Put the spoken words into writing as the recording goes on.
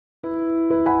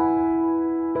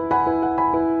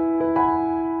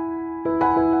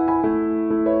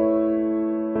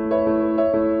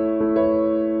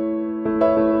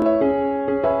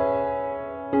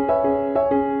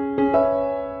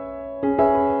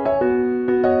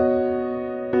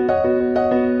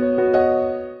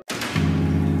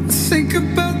Think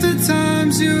about the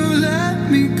times you let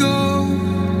me go,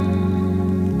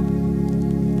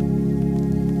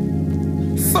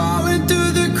 falling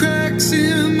through the cracks,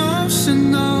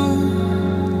 emotional.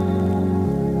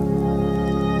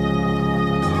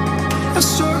 I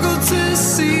struggle to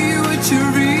see what your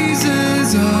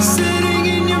reasons are. Sitting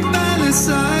in your balance,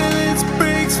 silence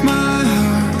breaks my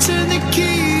heart. Turn the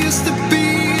key, used to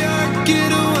be our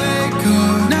getaway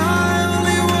car. Now I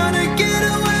only wanna get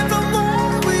away from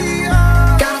where we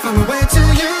are. Gotta find my way to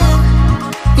you,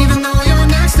 even though you're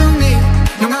next to me.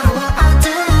 No matter what I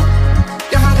do,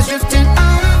 your heart is drifting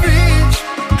out of reach.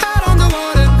 Head on the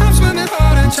water, I'm swimming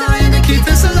hard and trying to keep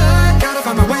this alive. Gotta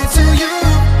find my way to you.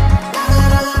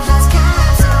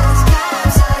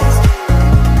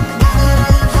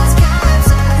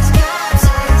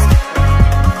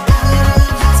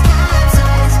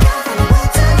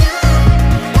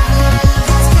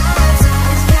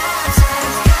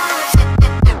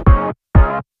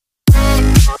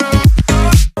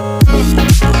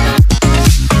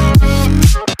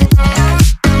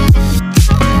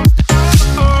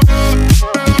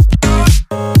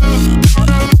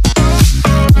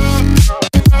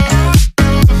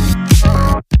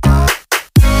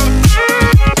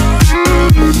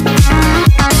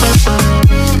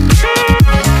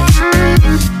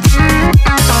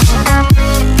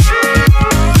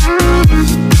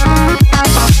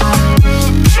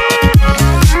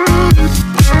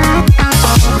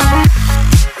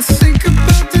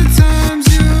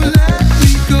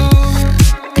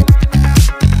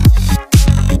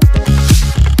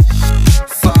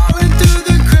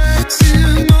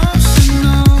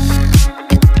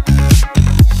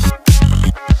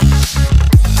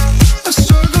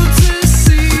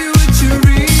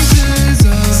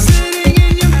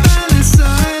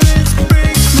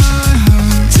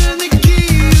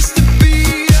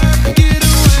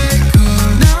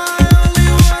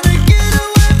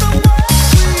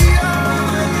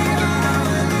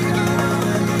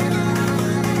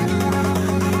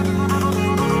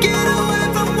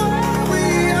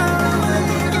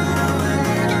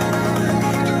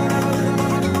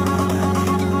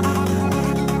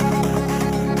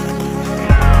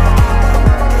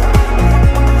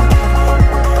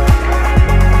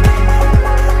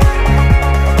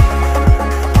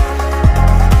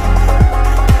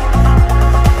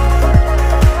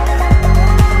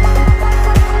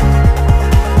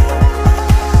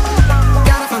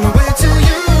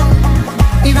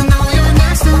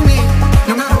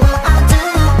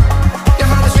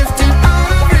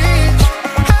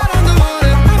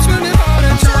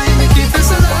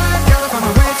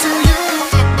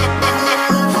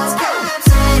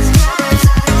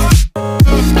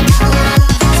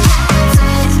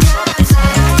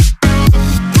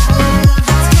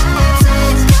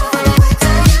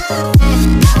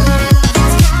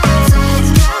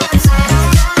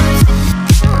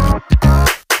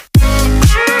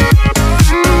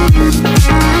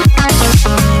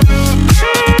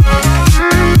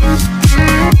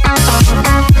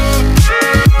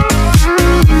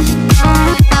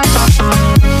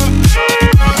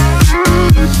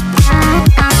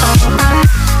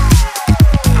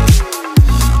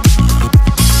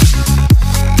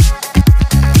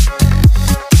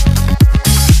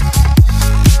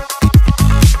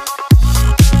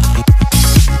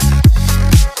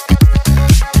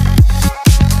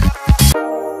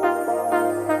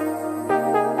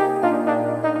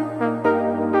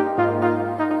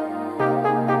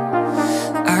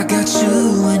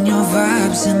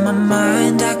 In my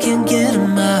mind, I can't get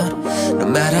them out, no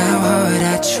matter how hard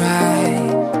I try.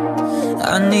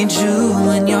 I need you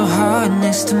and your heart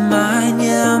next to mine.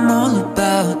 Yeah, I'm all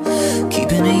about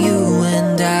keeping it you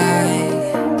and I.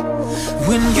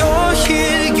 When you're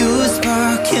here, you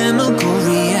spark chemical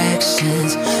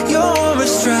reactions. Your aura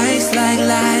strikes like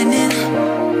lightning.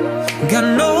 Got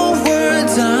no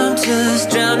words, I'm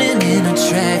just drowning in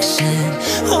attraction.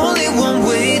 Only one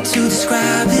way to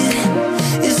describe it.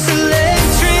 It's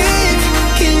electric,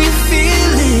 can you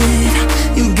feel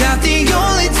it? You got the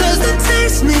only touch that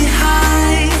takes me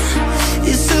high.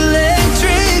 It's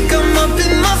electric, I'm up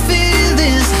in my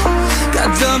feelings. Got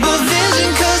double vision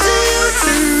 'cause of you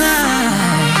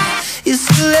tonight. It's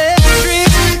electric.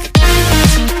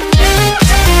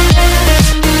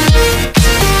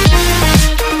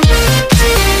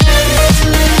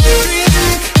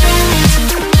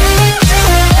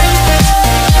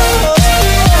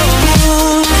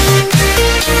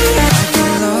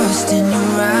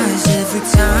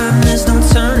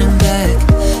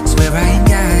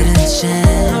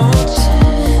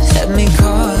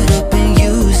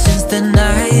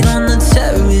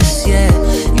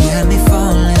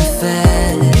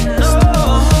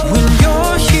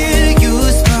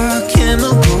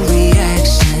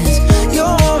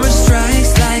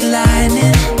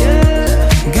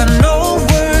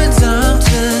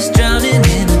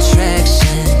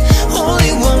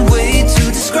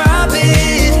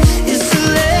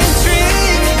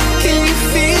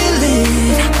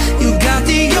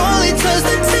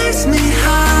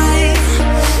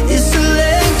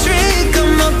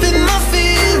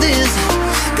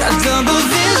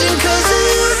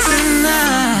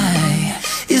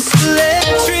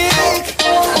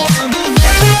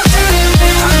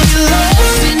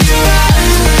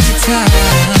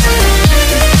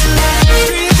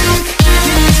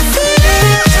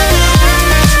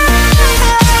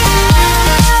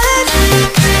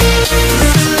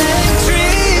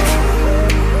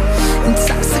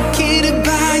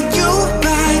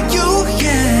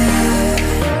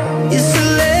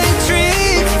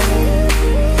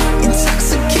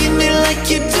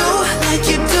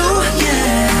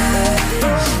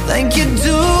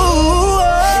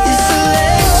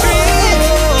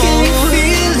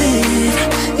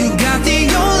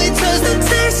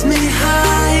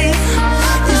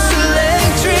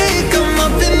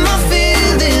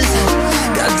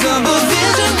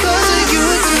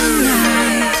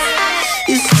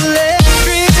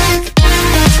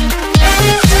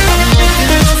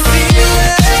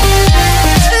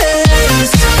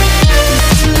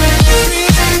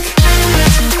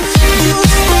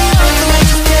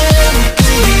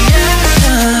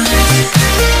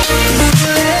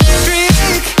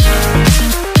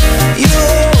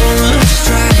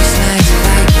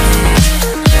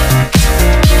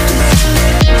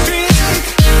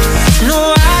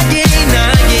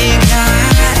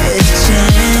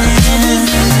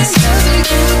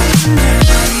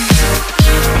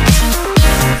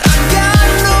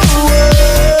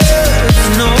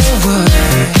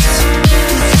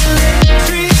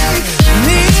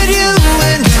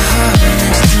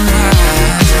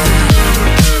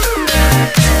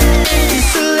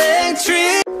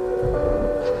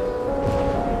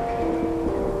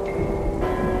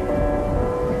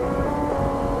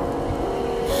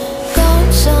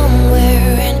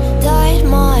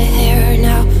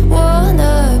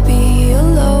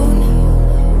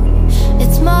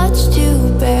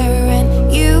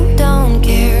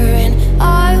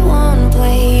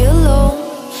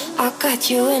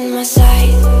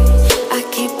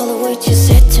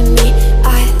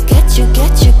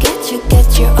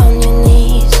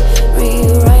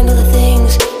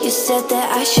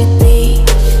 I should